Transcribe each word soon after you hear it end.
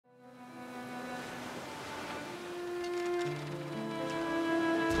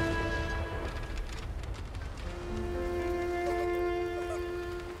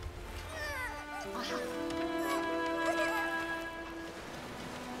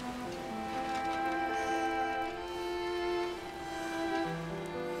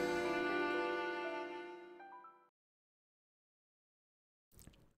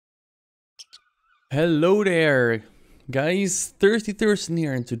Hello there, guys. ThirstyThursten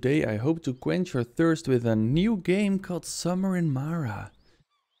here, and today I hope to quench your thirst with a new game called Summer in Mara.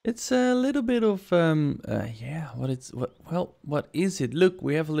 It's a little bit of what is it? Look,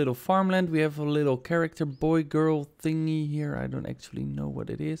 we have a little farmland, we have a little character boy girl thingy here. I don't actually know what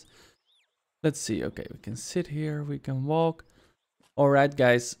it is. Let's see. Okay, we can sit here, we can walk. Alright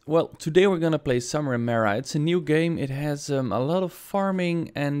guys, well, today we're gonna play Summer in Mara. It's a new game. It has a lot of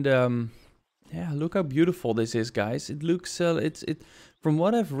farming and yeah, look how beautiful this is, guys. It looks from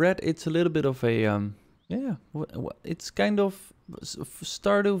what I've read, it's a little bit of a it's kind of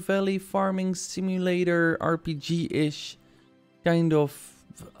Stardew Valley farming simulator RPG-ish, kind of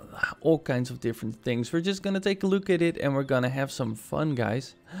all kinds of different things. We're just gonna take a look at it and we're gonna have some fun,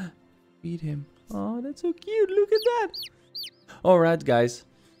 guys. Feed him. Oh, that's so cute. Look at that. All right, guys.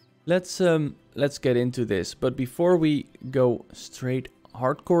 Let's get into this. But before we go straight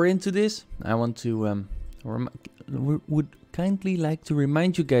hardcore into this, I want to would kindly like to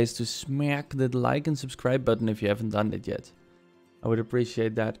remind you guys to smack that like and subscribe button if you haven't done it yet. I would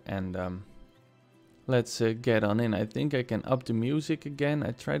appreciate that. And let's get on in. I think I can up the music again.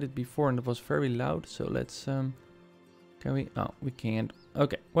 I tried it before and it was very loud. So let's can we? Oh, we can't.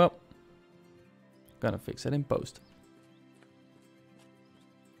 Okay, well, gonna fix it in post.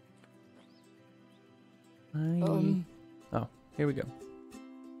 Oh, here we go.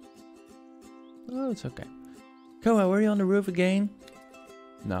 Oh, it's okay. Koa, were you on the roof again?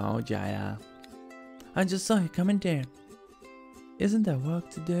 No, Jaya. I just saw you coming down. Isn't there work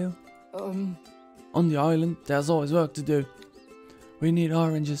to do? On the island, there's always work to do. We need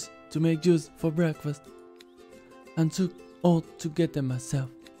oranges to make juice for breakfast. And took all to get them myself.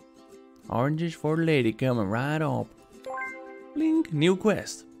 Oranges for the lady coming right up. Blink, new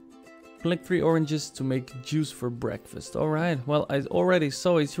quest. Collect 3 oranges to make juice for breakfast. Alright, well, I already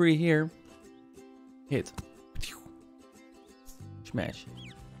saw a 3 here. Hit. Smash.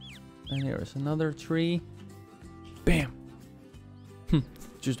 And here is another tree. Bam.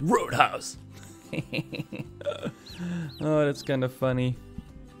 Just roadhouse. Oh, that's kind of funny.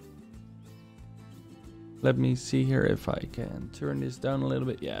 Let me see here if I can turn this down a little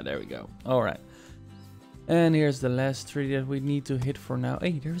bit. Yeah, there we go. Alright. And here's the last tree that we need to hit for now.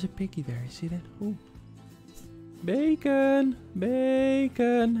 Hey, there's a piggy there. You see that? Ooh. Bacon!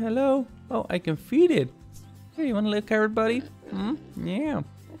 Bacon! Hello? Oh, I can feed it. Hey, you want a little carrot, buddy? Yeah. Is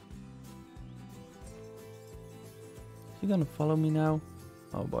he gonna follow me now?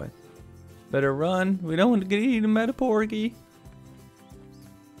 Oh boy. Better run. We don't want to get eaten by the porky.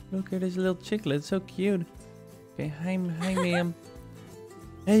 Look at this little chicklet. It's so cute. Okay, hi ma'am.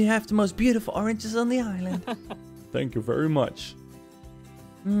 Hey, you have the most beautiful oranges on the island. Thank you very much.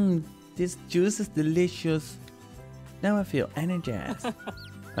 This juice is delicious. Now I feel energized.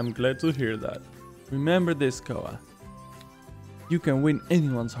 I'm glad to hear that. Remember this, Koa. You can win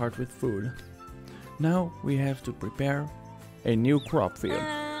anyone's heart with food. Now we have to prepare a new crop field.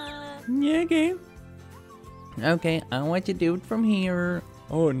 Yeah, okay. Okay, I want you to do it from here.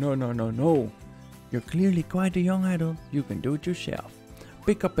 Oh, no. You're clearly quite a young adult. You can do it yourself.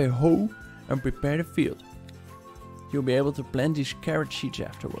 Pick up a hoe and prepare the field. You'll be able to plant these carrot seeds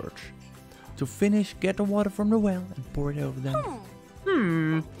afterwards. To finish, get the water from the well and pour it over them.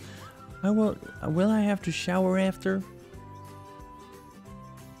 Will I have to shower after?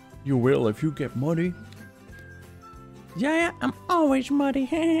 You will if you get muddy. Yeah, I'm always muddy.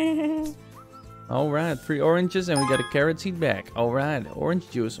 Alright, 3 oranges and we got a carrot seed back. Alright,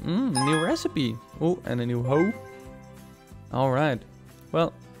 orange juice. New recipe. Oh, and a new hoe. Alright.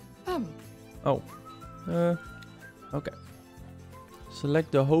 Well, okay.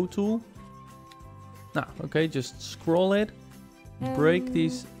 Select the hoe tool. Okay, just scroll it. Break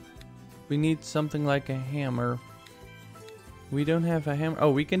these. We need something like a hammer. We don't have a hammer.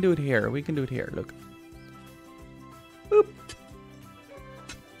 Oh, we can do it here. Look. Boop.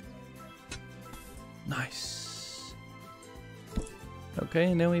 Nice.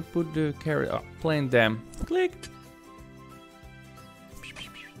 Okay, and then we put the carrot. Oh, plant them. Click.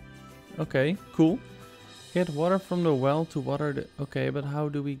 Okay, cool. Get water from the well to water the... Okay, but how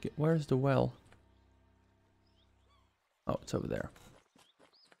do we get... Where's the well? Oh, it's over there.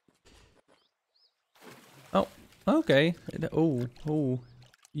 Oh, okay. Oh.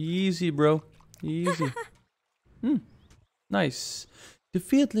 Easy, bro. Easy. Nice. The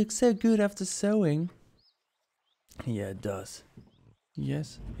field looks so good after sowing. Yeah, it does.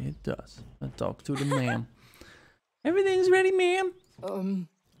 Yes, it does. I talk to the ma'am. Everything's ready, ma'am.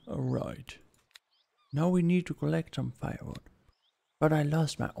 Alright. Now we need to collect some firewood. But I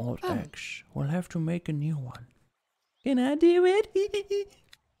lost my old axe. We'll have to make a new one. Can I do it?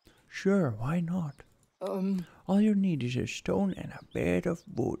 Sure, why not? All you need is a stone and a bed of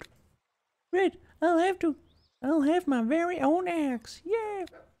wood. Great, I'll have my very own axe, yeah.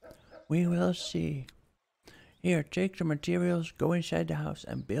 We will see. Here, take the materials, go inside the house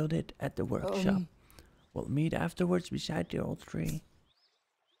and build it at the workshop. We'll meet afterwards beside the old tree.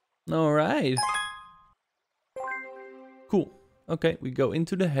 Alright. Cool. Okay, we go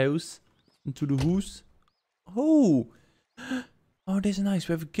into the house. Into the house. Oh! Oh, this is nice.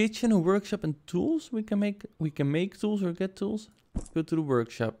 We have a kitchen, a workshop and tools. We can make tools or get tools. Go to the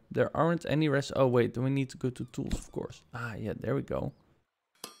workshop. There aren't any rest. Oh wait, then we need to go to tools, of course. Ah yeah, there we go.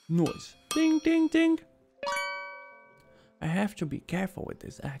 Noise. Ding ding ding. I have to be careful with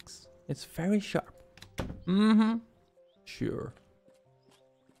this axe. It's very sharp. Sure.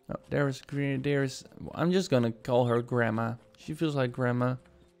 Oh, there's I'm just gonna call her Grandma. She feels like Grandma.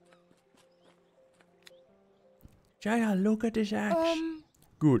 Jaya, look at this axe.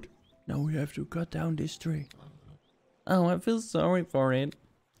 Good. Now we have to cut down this tree. Oh, I feel sorry for it.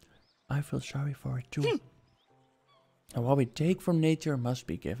 I feel sorry for it too. And what we take from nature must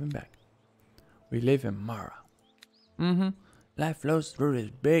be given back. We live in Mara. Life flows through this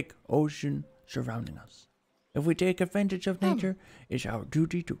big ocean surrounding us. If we take advantage of nature, it's our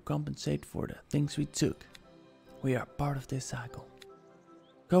duty to compensate for the things we took. We are part of this cycle.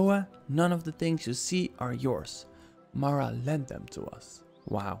 Koa, none of the things you see are yours. Mara lent them to us.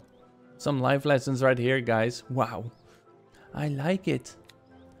 Wow. Some life lessons right here, guys. Wow. I like it.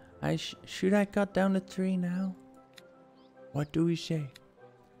 Should I cut down the tree now? What do we say?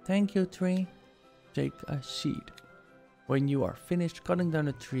 Thank you, tree. Take a seed. When you are finished cutting down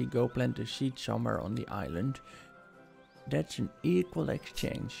a tree, go plant a seed somewhere on the island. That's an equal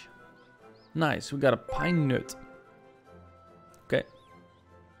exchange. Nice, we got a pine nut. Okay.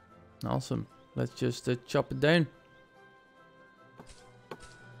 Awesome. Let's just chop it down.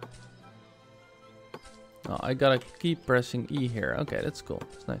 Oh, I gotta keep pressing E here. Okay, that's cool.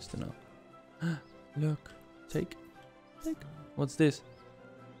 It's nice to know. Look. Take. What's this?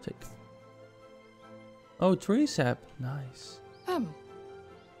 Take. Oh, tree sap. Nice.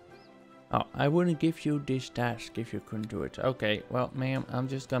 Oh, I wouldn't give you this task if you couldn't do it. Okay, well, ma'am, I'm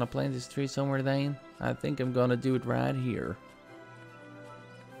just gonna plant this tree somewhere then. I think I'm gonna do it right here.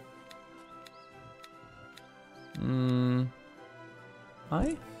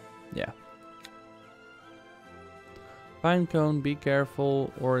 Hi? Yeah. Pine cone, be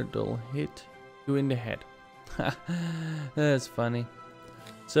careful or it'll hit you in the head. That's funny.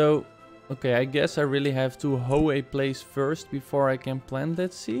 So, okay, I guess I really have to hoe a place first before I can plant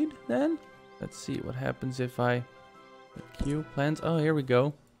that seed then. Let's see what happens if I Q plant. Oh, here we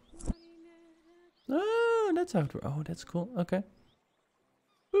go. Oh, that's how it works. Oh, that's cool. Okay.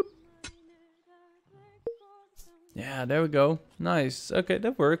 Boop. Yeah, there we go. Nice. Okay,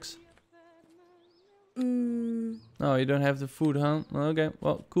 that works. Oh, you don't have the food, huh? Okay,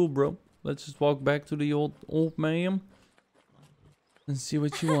 well, cool, bro. Let's just walk back to the old man and see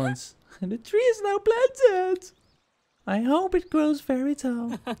what she wants. And the tree is now planted. I hope it grows very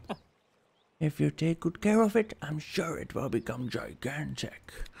tall. If you take good care of it, I'm sure it will become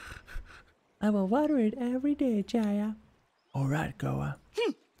gigantic. I will water it every day, Jaya. Alright, Koa.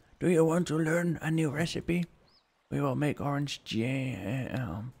 Do you want to learn a new recipe? We will make orange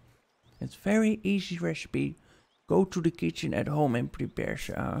jam. It's very easy recipe. Go to the kitchen at home and prepare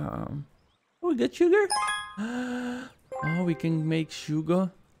some. Oh, we got sugar? Oh, we can make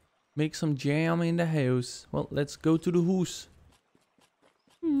sugar. Make some jam in the house. Well, let's go to the house.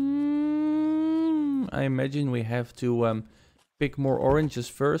 I imagine we have to pick more oranges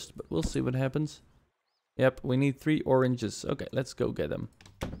first, but we'll see what happens. Yep, we need 3 oranges. Okay, let's go get them.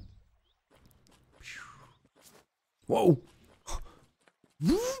 Whoa!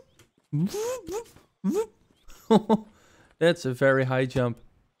 That's a very high jump.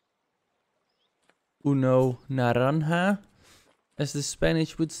 Uno naranja, as the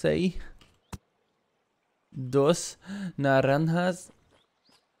Spanish would say. Dos naranjas.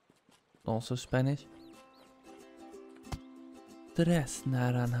 Also Spanish. Tres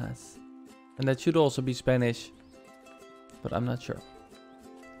naranjas. And that should also be Spanish. But I'm not sure.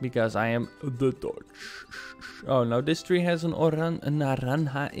 Because I am the Dutch. Oh, now this tree has an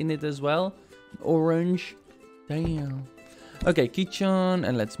naranja in it as well. Orange. Damn. Okay, kitchen.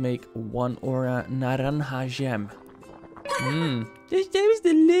 And let's make 1 naranja jam. This jam is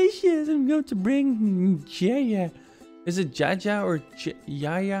delicious. I'm going to bring Jaya. Is it Jaja or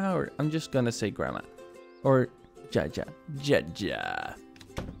Yaya? Or I'm just gonna say Grandma. Or Jaja. Jaja.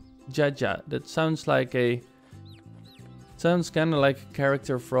 Jaja. That sounds like a... Sounds kind of like a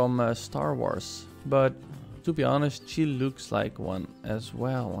character from Star Wars. But To be honest, she looks like one as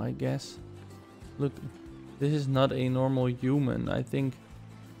well, I guess. Look, this is not a normal human. I think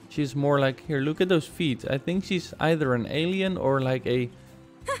she's more like... Here, look at those feet. I think she's either an alien or like a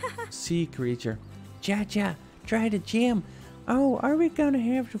sea creature. Jaja, try the jam. Oh, are we gonna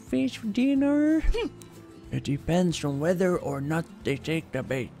have the fish for dinner? It depends on whether or not they take the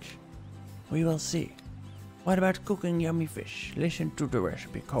bait. We will see. What about cooking yummy fish? Listen to the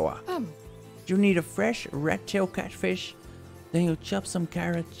recipe, Koa. You need a fresh red-tail catfish. Then you chop some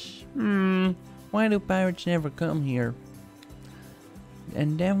carrots. Why do pirates never come here?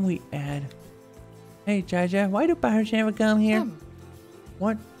 And then we add... Hey, Jaja, why do pirates never come here?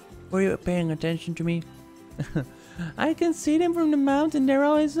 What? Were you paying attention to me? I can see them from the mountain. They're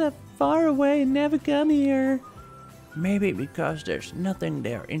always far away and never come here. Maybe because there's nothing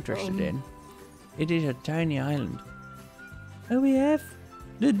they're interested in. It is a tiny island. And we have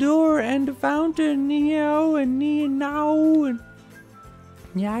the door and the fountain, Neo and now. And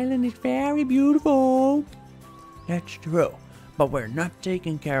the island is very beautiful. That's true, but we're not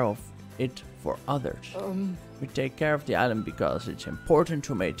taking care of it for others. We take care of the island because it's important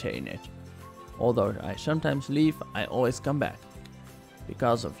to maintain it. Although I sometimes leave, I always come back.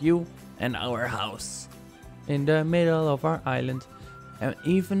 Because of you and our house. In the middle of our island. And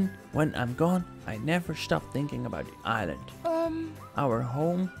even when I'm gone, I never stop thinking about the island. Our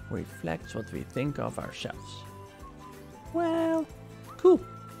home reflects what we think of ourselves. Well, cool.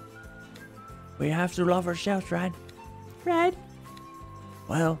 We have to love ourselves, right? Right?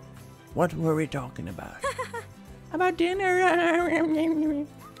 Well, what were we talking about? About dinner.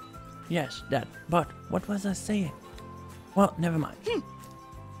 Yes, that. But what was I saying? Well, never mind.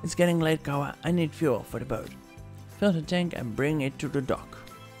 It's getting late, Kawa. I need fuel for the boat. Fill the tank and bring it to the dock.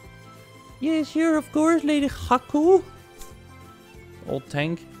 Yes, sure, of course, Lady Haku. Old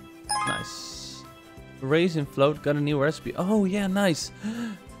tank. Nice. Raisin float got a new recipe. Oh yeah, nice.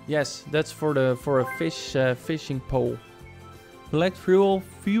 Yes, that's for a fishing pole. Collect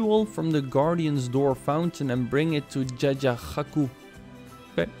fuel from the Guardian's Door fountain and bring it to Jaja Haku.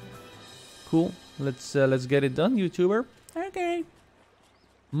 Okay. Cool. Let's get it done, YouTuber. Okay.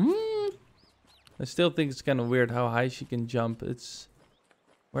 I still think it's kind of weird how high she can jump. It's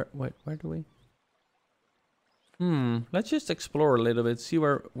where do we? Let's just explore a little bit, see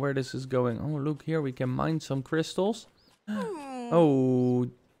where this is going. Oh, look here, we can mine some crystals. Oh,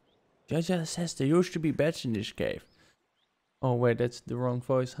 Jaja says there used to be bats in this cave. Oh wait, that's the wrong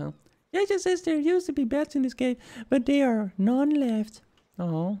voice, huh? Jaja says there used to be bats in this cave, but there are none left.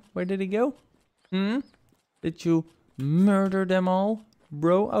 Oh, where did he go? Did you murder them all,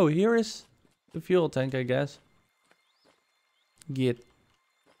 bro? Oh, here is the fuel tank, I guess. Get.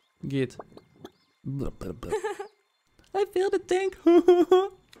 Blah, blah, blah. I filled the tank.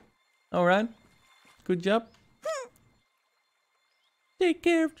 Alright. Good job. Take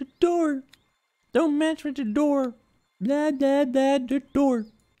care of the door. Don't mess with the door. Blah, blah, blah, the door.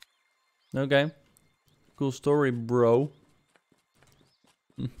 Okay. Cool story, bro.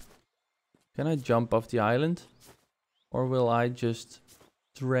 Can I jump off the island? Or will I just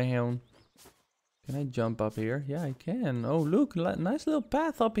drown? Can I jump up here? Yeah, I can. Oh, look. Nice little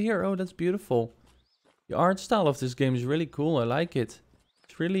path up here. Oh, that's beautiful. The art style of this game is really cool. I like it.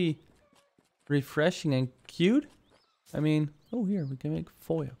 It's really refreshing and cute. I mean, oh, here, we can make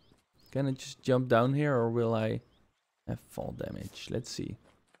foil. Can I just jump down here or will I have fall damage? Let's see.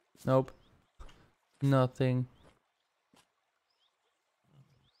 Nope. Nothing.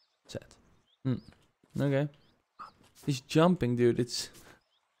 Set. Okay. It's jumping, dude.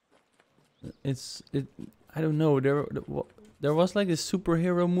 I don't know. There was like a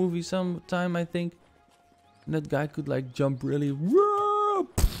superhero movie sometime, I think. And that guy could like jump really. You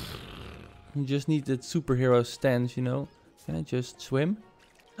just need that superhero stance, you know. Can I just swim?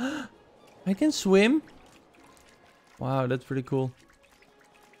 I can swim. Wow, that's pretty cool.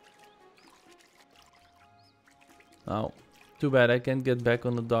 Oh, too bad I can't get back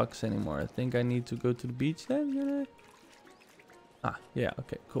on the docks anymore. I think I need to go to the beach then. Ah, yeah,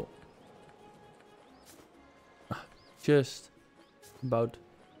 okay, cool. Just about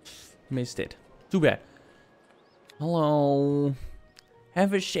missed it. Too bad. Hello.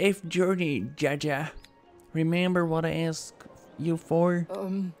 Have a safe journey, Jaja. Remember what I asked you for?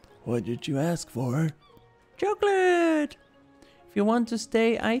 What did you ask for? Chocolate! If you want to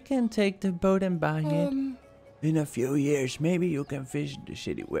stay, I can take the boat and buy it. In a few years, maybe you can visit the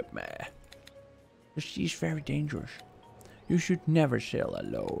city with me. The sea's very dangerous. You should never sail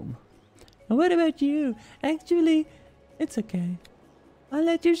alone. And what about you? Actually, it's okay. I'll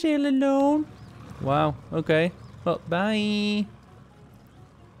let you sail alone. Wow, okay. Well, bye.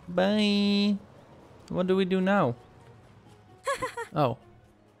 Bye. What do we do now? Oh.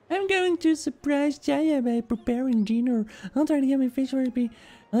 I'm going to surprise Jaya by preparing dinner. I'll try to get my fish recipe.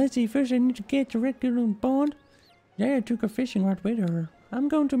 Let's see, first I need to get the red girl on pond. Jaya took a fishing rod with her. I'm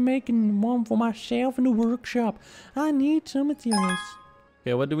going to make one for myself in the workshop. I need some materials.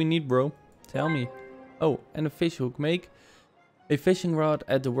 Okay, what do we need, bro? Tell me. Oh, and a fish hook. Make a fishing rod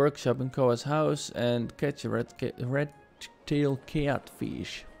at the workshop in Koa's house and catch a red-tailed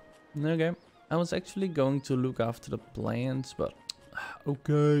catfish. Okay. I was actually going to look after the plants, but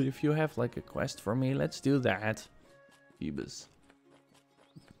okay, if you have like a quest for me, let's do that. Phoebus.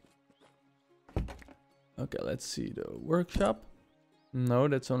 Okay, let's see the workshop. No,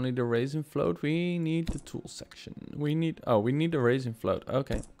 that's only the raisin float. We need the tool section. We need the raisin float.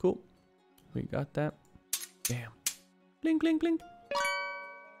 Okay, cool. We got that. Bam. Blink, blink, blink.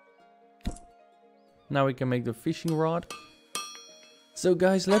 Now we can make the fishing rod. So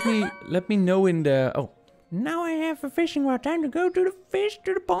guys, let me know in the... Oh, now I have a fishing rod. Time to go to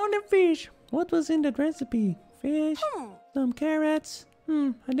the pond and fish. What was in that recipe? Fish, some carrots.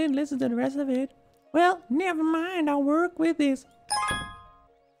 I didn't listen to the rest of it. Well, never mind. I'll work with this.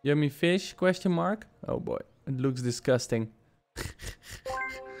 Yummy fish? Question mark. Oh boy, it looks disgusting.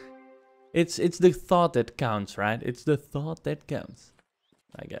 It's the thought that counts, right? It's the thought that counts,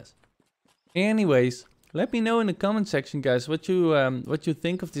 I guess. Anyways. Let me know in the comment section, guys, what you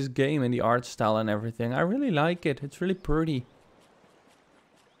think of this game and the art style and everything. I really like it. It's really pretty.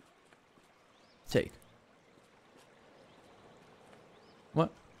 Take.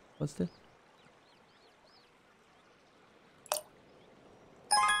 What? What's this?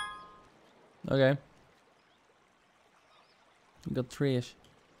 Okay. We got 3-ish.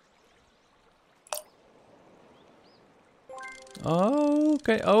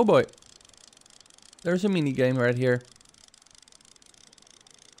 Okay. Oh boy. There's a mini game right here.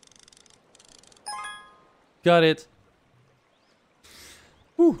 Got it.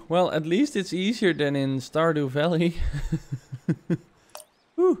 Whew, well, at least it's easier than in Stardew Valley.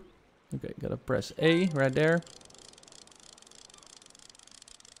 Whew. Okay, gotta press A right there.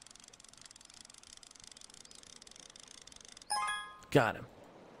 Got him.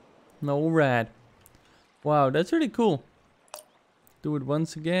 No rat. Wow, that's really cool. Do it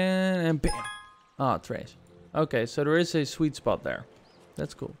once again and bam. Ah, trash. Okay, so there is a sweet spot there.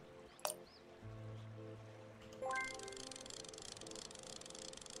 That's cool.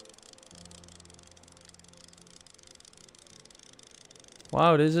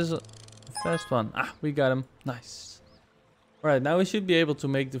 Wow, this is a fast one. Ah, we got him. Nice. Alright, now we should be able to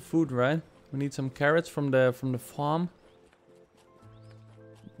make the food, right? We need some carrots from the farm.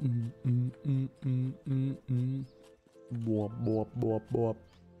 Bwop, bwop, bwop, bwop.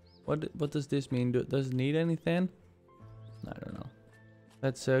 What does this mean? Does it need anything? I don't know.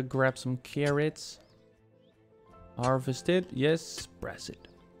 Let's grab some carrots. Harvest it. Yes, press it.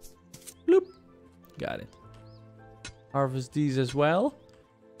 Bloop. Got it. Harvest these as well.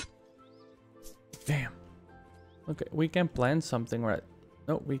 Bam. Okay, we can plant something, right?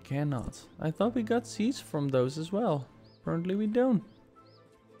 No, we cannot. I thought we got seeds from those as well. Apparently we don't.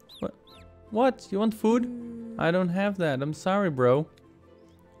 What? What? You want food? I don't have that. I'm sorry, bro.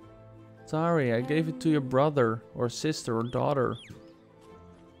 Sorry, I gave it to your brother or sister or daughter.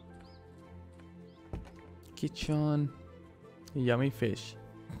 Kitchen. Yummy fish.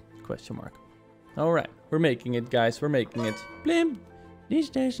 Question mark. Alright, we're making it, guys. We're making it. Blim! This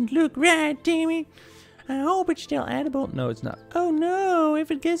doesn't look right, Timmy. I hope it's still edible. No, it's not. Oh no,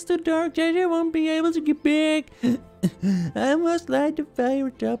 if it gets too dark, Jaja won't be able to get back. I must light the fire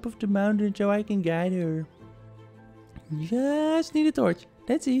on top of the mountain so I can guide her. Just need a torch.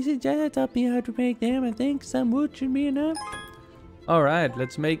 That's easy. Jaja taught me how to make them. I think some wood should be enough. Alright,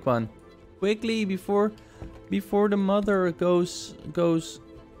 let's make one. Quickly, before the mother goes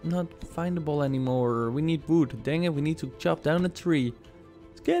not findable anymore. We need wood. Dang it, we need to chop down a tree.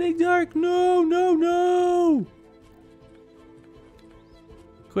 It's getting dark. No, no, no.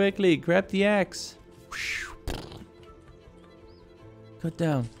 Quickly, grab the axe. Cut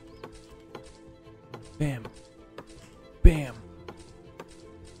down. Bam. Bam.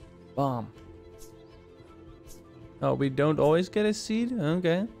 Bomb. Oh, we don't always get a seed?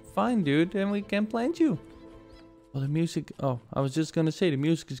 Okay. Fine, dude. Then we can plant you. Well, the music... Oh, I was just gonna say, the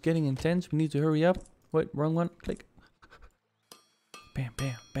music is getting intense. We need to hurry up. Wait, wrong one. Click. Bam,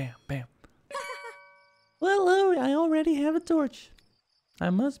 bam, bam, bam. Well, oh, I already have a torch. I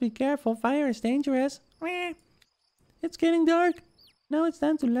must be careful. Fire is dangerous. It's getting dark. Now it's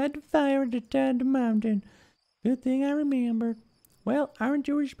time to light the fire at the mountain. Good thing I remembered. Well, aren't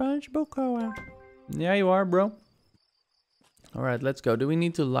you responsible, Koa? Yeah, you are, bro. Alright, let's go. Do we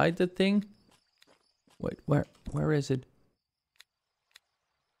need to light the thing? Wait, where is it?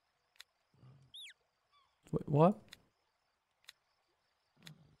 Wait, what?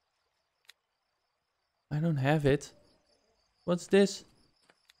 I don't have it. What's this?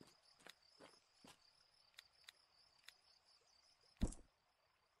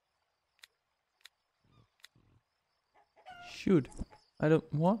 Shoot. I don't...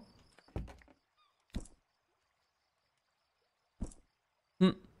 What?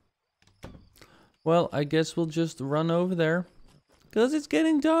 Well, I guess we'll just run over there. Because it's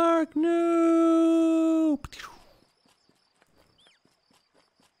getting dark. No!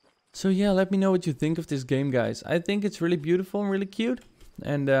 So yeah, let me know what you think of this game, guys. I think it's really beautiful and really cute.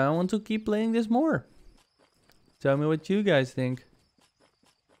 And I want to keep playing this more. Tell me what you guys think.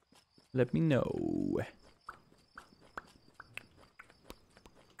 Let me know.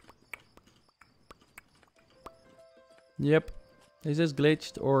 Yep. Is this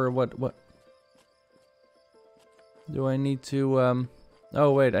glitched or what? Do I need to,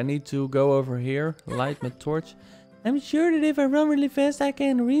 oh wait, I need to go over here, light my torch. I'm sure that if I run really fast, I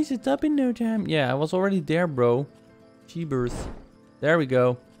can reach the top in no time. Yeah, I was already there, bro. Jeebers. There we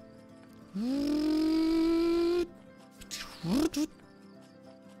go.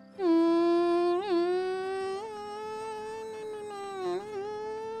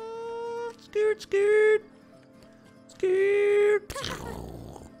 Skirt, skirt. Skirt.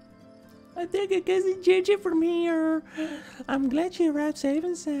 I think I can see JJ from here. I'm glad she arrived safe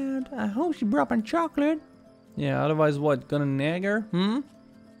and sound. I hope she brought my chocolate. Yeah, otherwise what? Gonna nag her? Oh,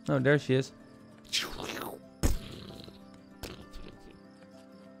 there she is. She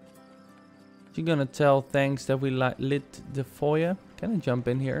gonna tell thanks that we lit the foyer. Can I jump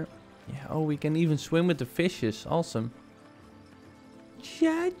in here? Yeah, oh, we can even swim with the fishes. Awesome.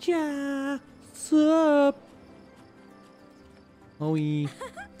 Jaja, sup? Oh,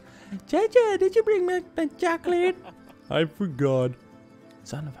 Jaja, did you bring my chocolate? I forgot.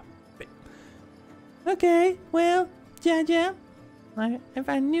 Son of a bitch. Okay, well, Jaja, if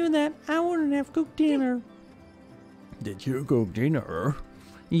I knew that, I wouldn't have cooked dinner. Did you cook dinner?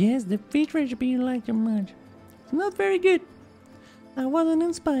 Yes, the fish recipe you like so much. It's not very good. I wasn't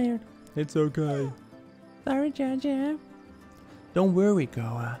inspired. It's okay. Sorry, Jaja. Don't worry,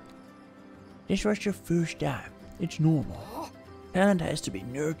 Goa. This was your first time. It's normal. Talent has to be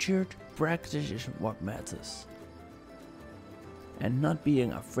nurtured. Practice is what matters. And not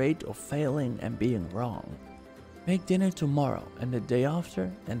being afraid of failing and being wrong. Make dinner tomorrow and the day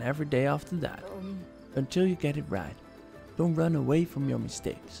after and every day after that. Until you get it right. Don't run away from your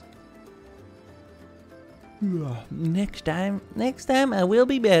mistakes. Next time I will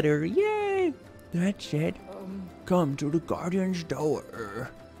be better. Yay! That's it. Come to the Guardian's door.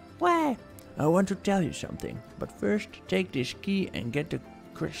 Why? I want to tell you something, but first take this key and get the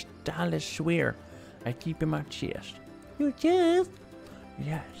crystallis sphere I keep in my chest. Your chest?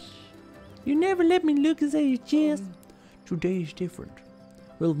 Yes. You never let me look inside your chest. Today is different.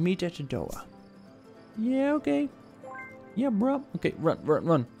 We'll meet at the door. Yeah, okay. Yeah, bro. Okay,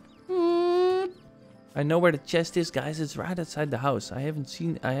 run. I know where the chest is, guys. It's right outside the house. I haven't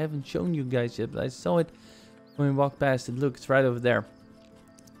shown you guys yet, but I saw it when we walked past it. Look, it's right over there.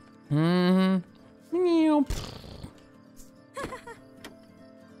 Here's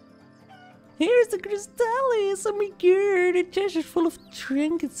the crystallis. Oh my god, the chest is full of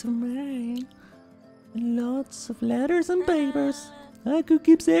trinkets of mine. And lots of letters and papers. I could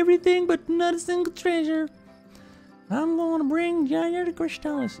keep everything, but not a single treasure. I'm gonna bring Jaja the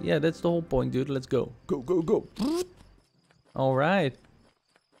crystallis. Yeah, that's the whole point, dude. Let's go. Go. Alright.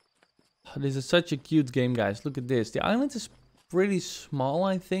 This is such a cute game, guys. Look at this. The island is pretty small,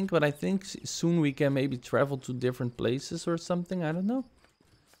 I think, but I think soon we can maybe travel to different places or something. I don't know.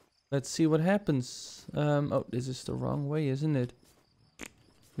 Let's see what happens. Oh, this is the wrong way, isn't it?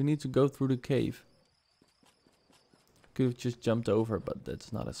 We need to go through the cave. Could have just jumped over, but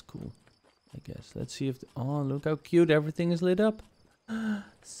that's not as cool, I guess. Let's see if... Oh, look how cute everything is lit up.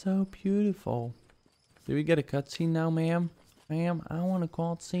 So beautiful. Do we get a cutscene now, ma'am? Ma'am, I want a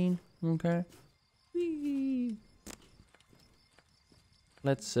cutscene. Okay. Whee!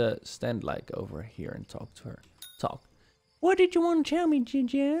 Let's stand like over here and talk to her. Talk. What did you want to tell me,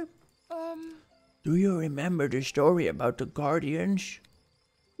 Jaja? Do you remember the story about the Guardians?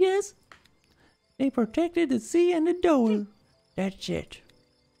 Yes. They protected the sea and the door. That's it.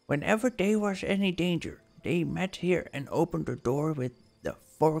 Whenever there was any danger, they met here and opened the door with the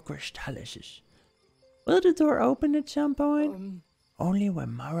 4 crystallises. Will the door open at some point? Only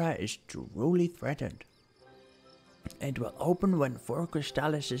when Mara is truly threatened. It will open when 4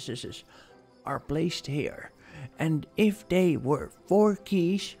 crystallises are placed here. And if they were 4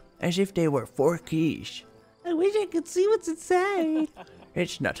 keys, as if they were 4 keys. I wish I could see what's inside.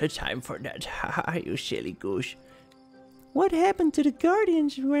 It's not a time for that, haha, you silly goose. What happened to the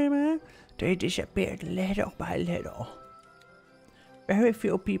guardians, Grandma? They disappeared little by little. Very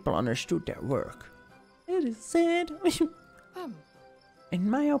few people understood their work. It is sad. In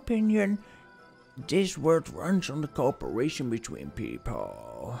my opinion, this world runs on the cooperation between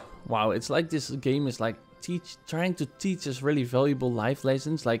people. Wow, it's like this game is like trying to teach us really valuable life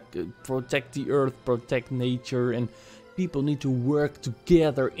lessons, like protect the earth, protect nature, and people need to work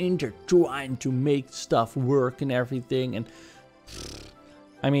together, intertwine to make stuff work and everything. And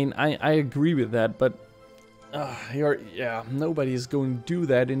I mean, I agree with that, but nobody is going to do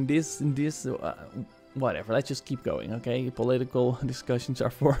that in this. Whatever, let's just keep going, okay? Political discussions are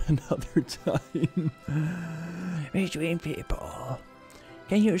for another time. Between people.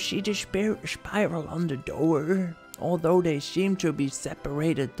 Can you see the spiral on the door? Although they seem to be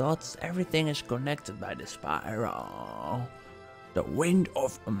separated dots, everything is connected by the spiral. The wind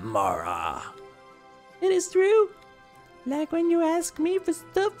of Mara. It is true. Like when you ask me for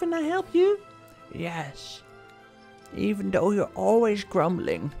stuff and I help you? Yes. Even though you're always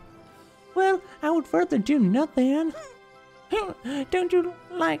grumbling. Well, I would rather do nothing. Don't you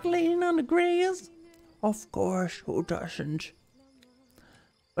like laying on the grass? Of course, who doesn't?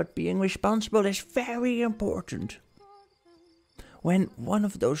 But being responsible is very important. When one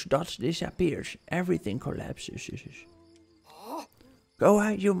of those dots disappears, everything collapses.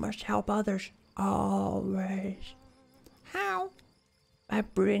 Goa, you must help others. Always. How? By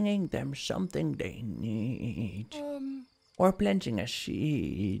bringing them something they need. Or planting a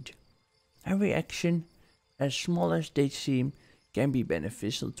seed. Every action, as small as they seem, can be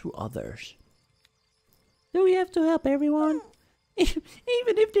beneficial to others. Do we have to help everyone?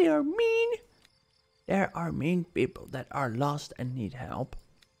 Even if they are mean? There are mean people that are lost and need help.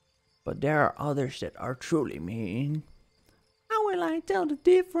 But there are others that are truly mean. How will I tell the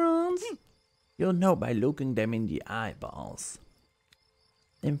difference? You'll know by looking them in the eyeballs.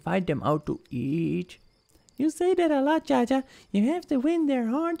 Invite them out to eat. You say that a lot, Jaja. You have to win their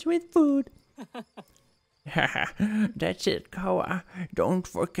hearts with food. That's it, Kawa. Don't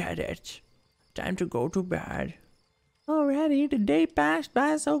forget it. Time to go to bed. Already, the day passed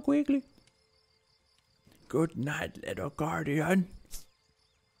by so quickly. Good night, little guardian.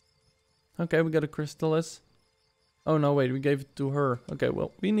 Okay, we got a chrysalis. Oh no, wait, we gave it to her. Okay,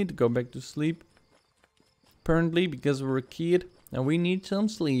 well, we need to go back to sleep. Apparently, because we're a kid and we need some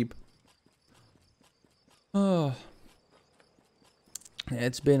sleep. Oh.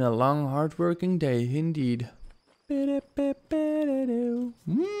 It's been a long, hard-working day, indeed.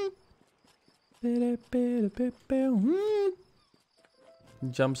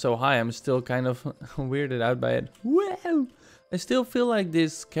 Jump so high, I'm still kind of weirded out by it. Wow! I still feel like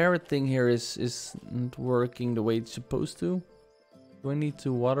this carrot thing here isn't working the way it's supposed to. Do I need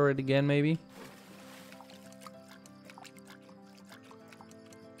to water it again, maybe?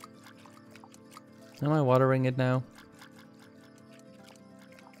 Am I watering it now?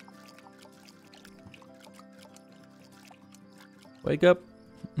 Wake up!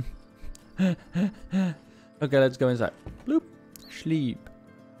 Okay, let's go inside. Bloop! Sleep.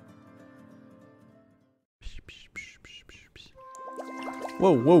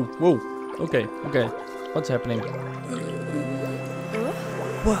 Whoa, whoa, whoa. Okay, okay. What's happening?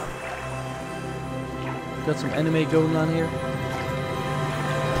 Whoa. Got some anime going on here.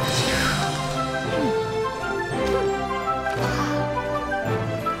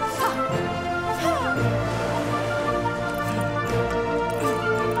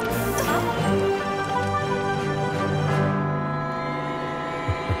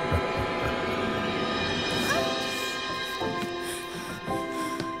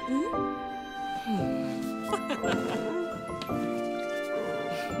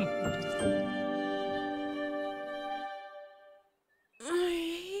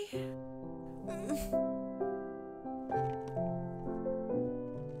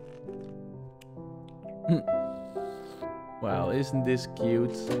 Wow, isn't this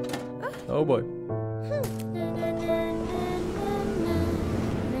cute? Oh boy.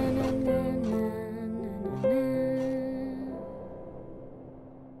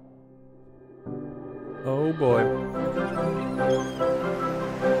 Oh boy.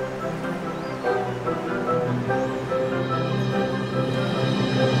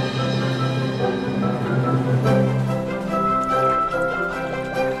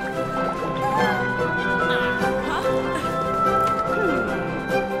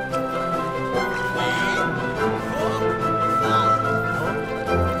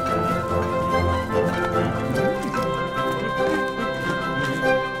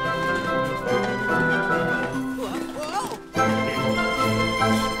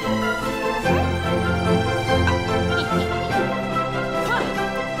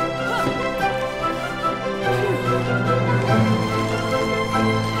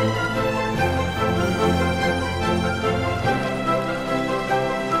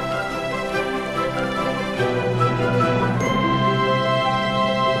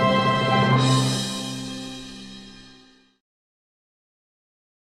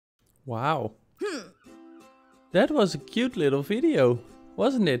 Wow. That was a cute little video,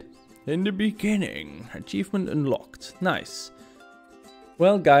 wasn't it? In the beginning. Achievement unlocked. Nice.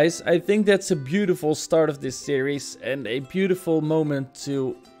 Well guys, I think that's a beautiful start of this series and a beautiful moment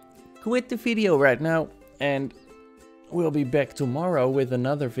to quit the video right now. And we'll be back tomorrow with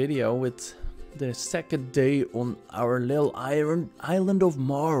another video with the second day on our little island of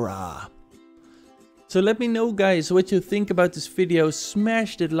Mara. So let me know guys what you think about this video.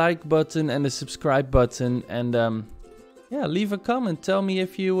 Smash the like button and the subscribe button, and yeah, leave a comment. Tell me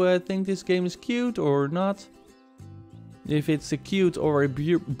if you think this game is cute or not. If it's a cute or a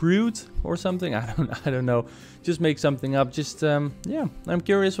brute or something, I don't know. Just make something up. Just yeah, I'm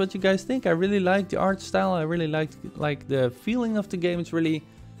curious what you guys think. I really like the art style. I really like the feeling of the game. It's really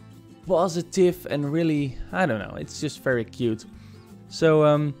positive and really, I don't know, it's just very cute.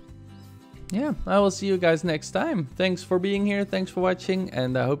 So yeah, I will see you guys next time. Thanks for being here, thanks for watching,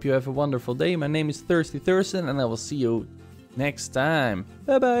 and I hope you have a wonderful day. My name is ThirstyThursten, and I will see you next time.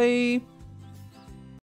 Bye bye!